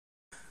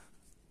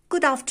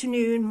Good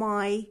afternoon,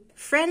 my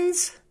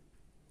friends,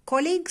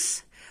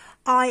 colleagues.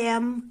 I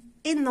am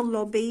in the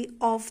lobby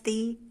of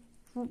the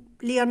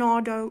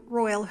Leonardo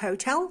Royal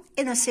Hotel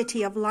in the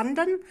city of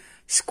London,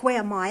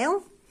 Square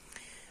Mile.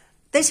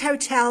 This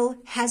hotel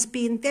has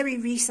been very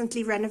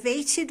recently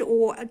renovated,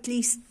 or at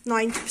least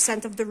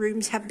 90% of the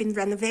rooms have been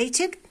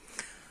renovated.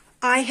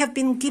 I have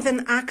been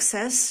given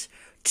access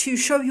to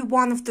show you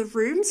one of the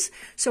rooms.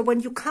 So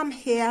when you come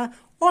here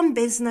on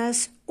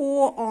business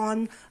or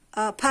on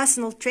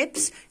personal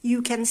trips,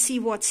 you can see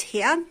what's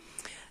here.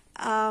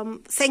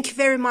 Thank you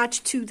very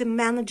much to the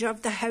manager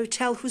of the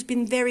hotel, who's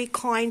been very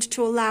kind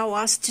to allow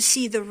us to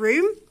see the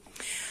room.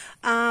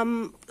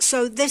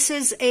 So this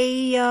is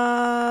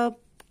a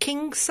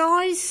king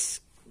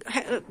size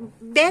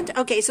bed.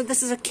 Okay, so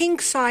this is a king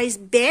size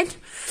bed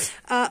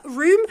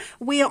room.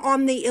 We are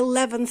on the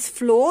 11th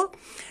floor.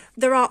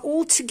 There are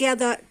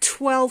altogether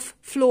 12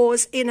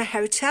 floors in a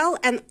hotel,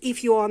 and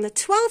if you're on the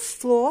 12th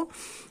floor,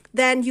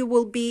 then you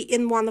will be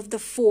in one of the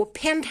 4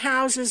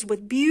 penthouses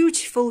with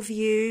beautiful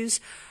views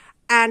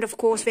and, of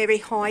course, very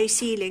high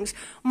ceilings.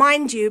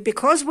 Mind you,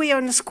 because we are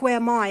on a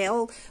square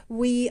mile,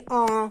 we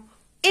are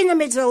in the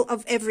middle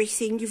of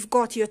everything. You've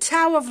got your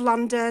Tower of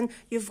London,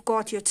 you've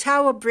got your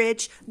Tower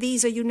Bridge.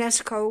 These are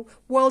UNESCO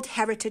World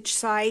Heritage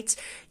Sites.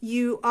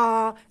 You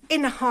are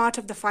in the heart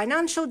of the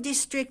financial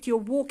district. You're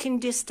walking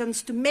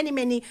distance to many,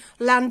 many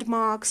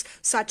landmarks,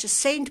 such as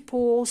St.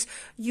 Paul's.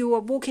 You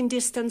are walking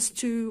distance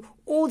to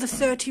all the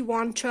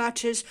 31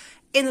 churches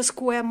in a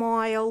square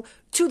mile,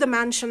 to the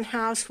Mansion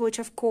House, which,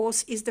 of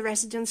course, is the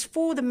residence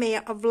for the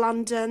Mayor of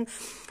London.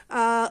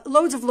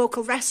 Loads of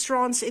local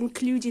restaurants,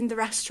 including the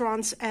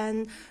restaurants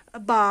and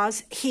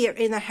bars here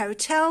in the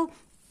hotel.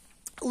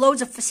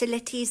 Loads of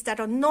facilities that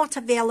are not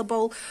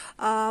available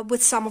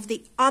with some of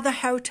the other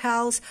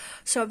hotels,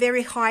 so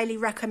very highly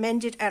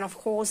recommended. And of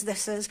course,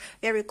 this is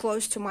very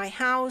close to my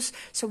house,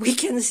 so we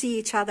can see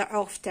each other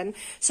often.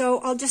 So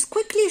I'll just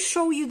quickly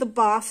show you the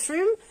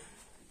bathroom,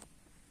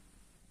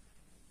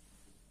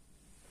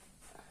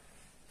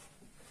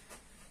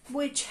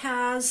 which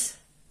has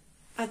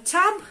a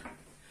tub.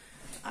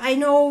 I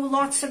know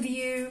lots of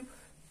you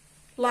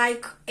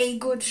like a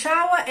good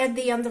shower at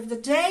the end of the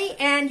day,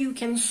 and you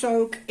can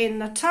soak in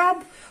the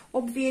tub.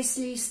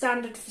 Obviously,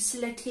 standard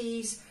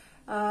facilities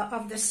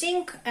of the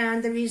sink,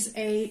 and there is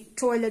a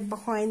toilet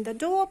behind the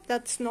door.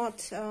 That's not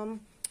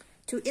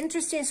too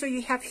interesting. So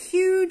you have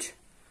huge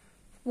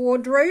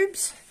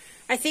wardrobes.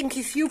 I think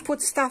if you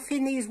put stuff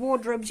in these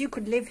wardrobes, you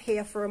could live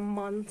here for a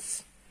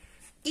month,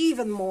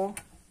 even more.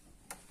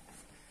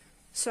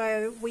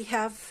 So we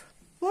have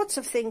lots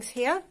of things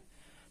here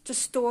to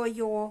store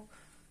your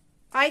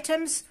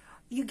items.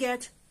 You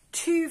get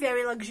 2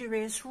 very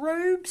luxurious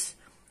robes.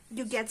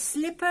 You get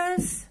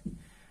slippers.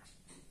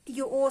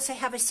 You also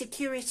have a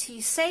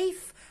security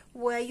safe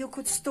where you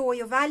could store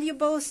your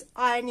valuables,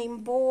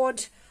 ironing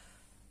board,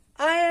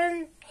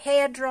 iron,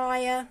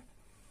 hairdryer.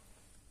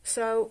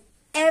 So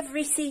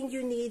everything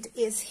you need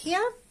is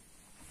here.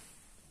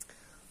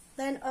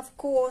 Then, of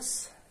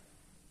course,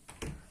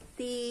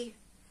 the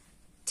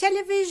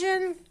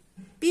television,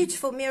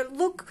 beautiful mirror.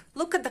 Look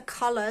at the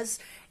colors.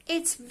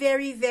 It's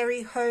very,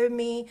 very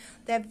homey.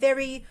 They're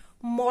very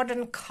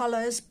modern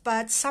colors,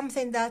 but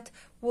something that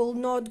will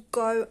not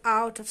go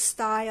out of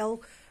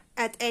style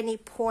at any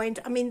point.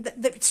 I mean,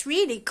 it's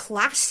really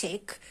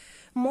classic,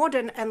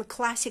 modern and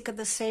classic at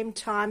the same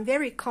time.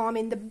 Very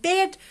calming. The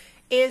bed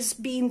is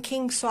being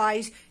king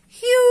size,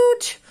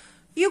 huge.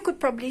 You could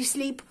probably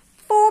sleep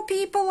 4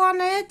 people on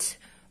it.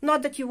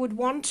 Not that you would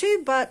want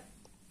to, but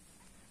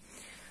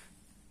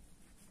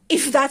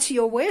if that's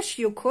your wish,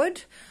 you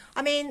could.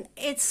 I mean,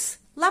 it's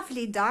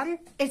lovely done.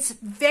 It's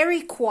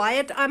very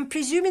quiet. I'm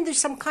presuming there's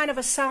some kind of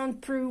a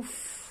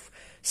soundproof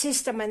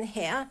system in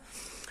here.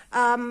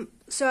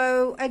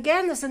 So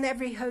again, as in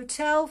every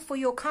hotel, for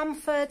your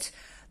comfort,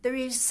 there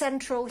is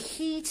central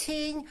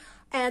heating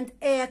and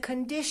air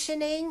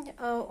conditioning,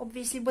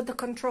 obviously with the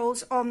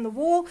controls on the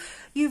wall.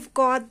 You've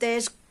got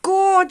this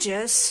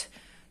gorgeous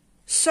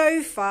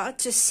sofa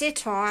to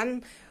sit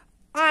on.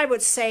 I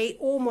would say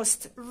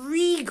almost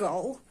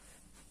regal.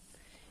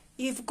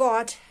 You've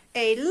got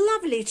a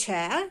lovely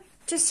chair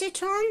to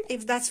sit on,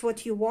 if that's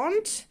what you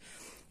want.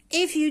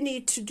 If you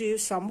need to do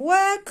some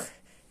work,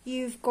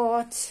 you've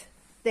got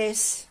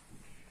this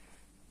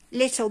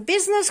little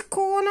business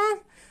corner.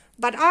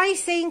 But I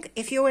think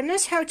if you're in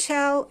this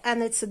hotel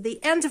and it's at the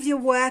end of your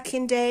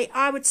working day,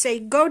 I would say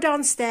go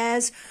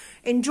downstairs,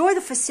 enjoy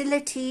the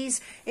facilities,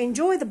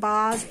 enjoy the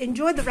bars,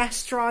 enjoy the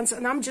restaurants.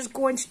 And I'm just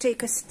going to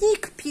take a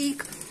sneak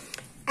peek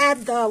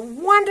at the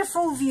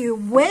wonderful view.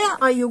 Where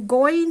are you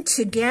going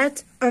to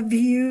get a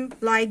view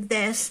like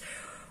this?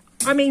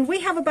 I mean,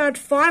 we have about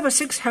 5 or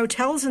 6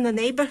 hotels in the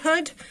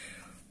neighborhood.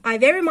 I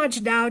very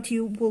much doubt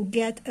you will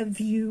get a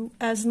view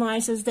as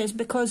nice as this,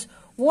 because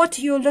what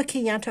you're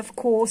looking at, of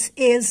course,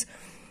 is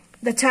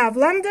the Tower of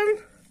London,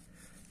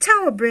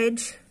 Tower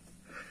Bridge,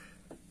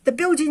 the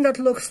building that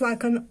looks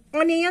like an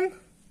onion,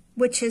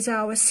 which is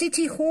our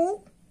City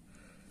Hall,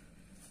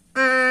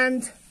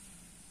 and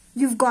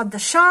you've got the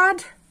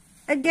Shard,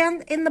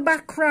 again in the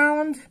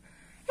background.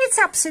 It's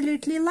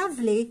absolutely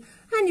lovely.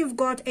 And you've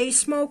got a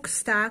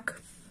smokestack,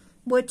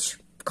 which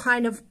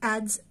kind of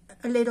adds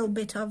a little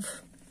bit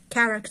of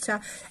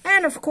character.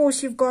 And of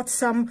course you've got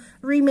some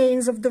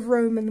remains of the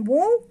Roman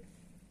wall,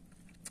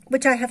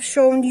 which I have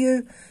shown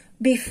you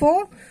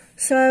before.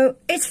 So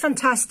it's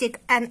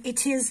fantastic, and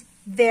it is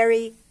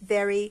very,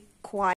 very quiet.